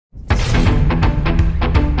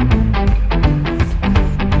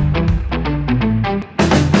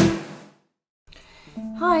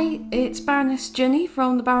Hi, it's Baroness Jenny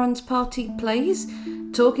from the Baron's Party Plays,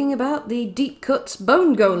 talking about the Deep Cuts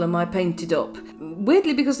Bone Golem I painted up.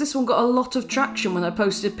 Weirdly, because this one got a lot of traction when I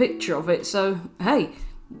posted a picture of it, so hey,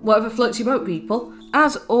 whatever floats your boat, people.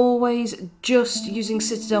 As always, just using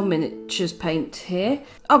Citadel Miniatures paint here.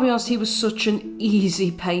 I'll be honest, he was such an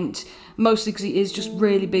easy paint, mostly because he is just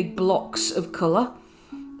really big blocks of colour.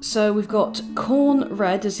 So we've got Khorne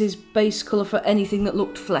Red as his base colour for anything that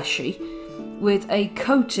looked fleshy, with a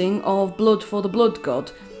coating of Blood for the Blood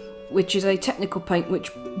God, which is a technical paint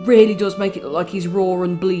which really does make it look like he's raw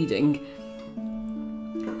and bleeding.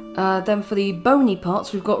 Then for the bony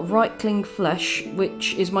parts we've got Reikland Fleshshade,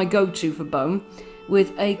 which is my go-to for bone,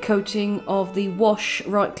 with a coating of the Wash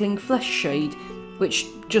Reikland Fleshshade, which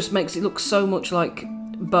just makes it look so much like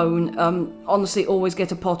bone. Honestly, always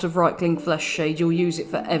get a pot of Reikland Fleshshade, you'll use it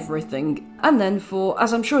for everything. And then for,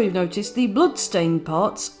 as I'm sure you've noticed, the bloodstained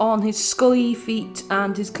parts on his scully feet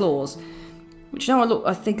and his claws, which now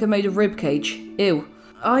I think are made of ribcage. Ew.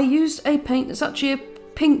 I used a paint that's actually a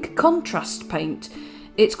pink contrast paint.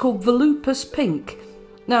 It's called Volupus Pink.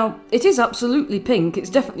 Now, it is absolutely pink,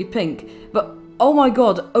 it's definitely pink, but oh my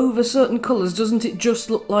god, over certain colours doesn't it just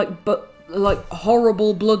look like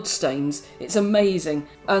horrible blood stains? It's amazing.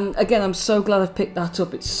 And again, I'm so glad I've picked that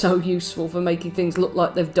up. It's so useful for making things look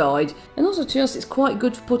like they've died. And also, to be honest, it's quite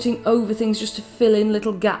good for putting over things just to fill in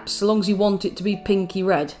little gaps, so long as you want it to be pinky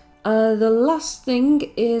red. The last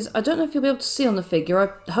thing is, I don't know if you'll be able to see on the figure,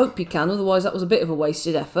 I hope you can, otherwise that was a bit of a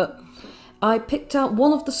wasted effort. I picked out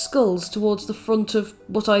one of the skulls towards the front of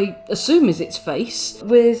what I assume is its face,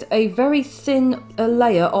 with a very thin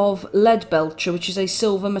layer of Leadbelcher, which is a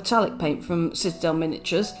silver metallic paint from Citadel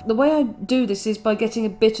Miniatures. The way I do this is by getting a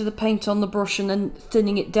bit of the paint on the brush and then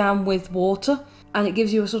thinning it down with water, and it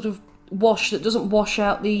gives you a sort of wash that doesn't wash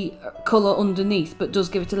out the colour underneath, but does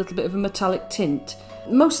give it a little bit of a metallic tint.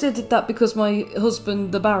 Mostly I did that because my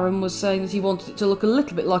husband, the Baron, was saying that he wanted it to look a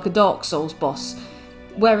little bit like a Dark Souls boss,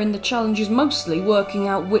 wherein the challenge is mostly working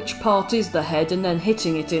out which part is the head and then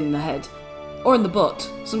hitting it in the head. Or in the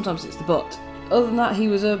butt. Sometimes it's the butt. Other than that, he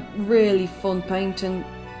was a really fun paint, and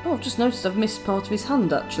oh, I've just noticed I've missed part of his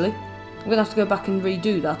hand actually. I'm going to have to go back and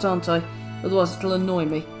redo that, aren't I? Otherwise it'll annoy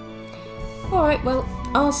me. Alright, well,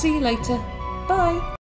 I'll see you later. Bye!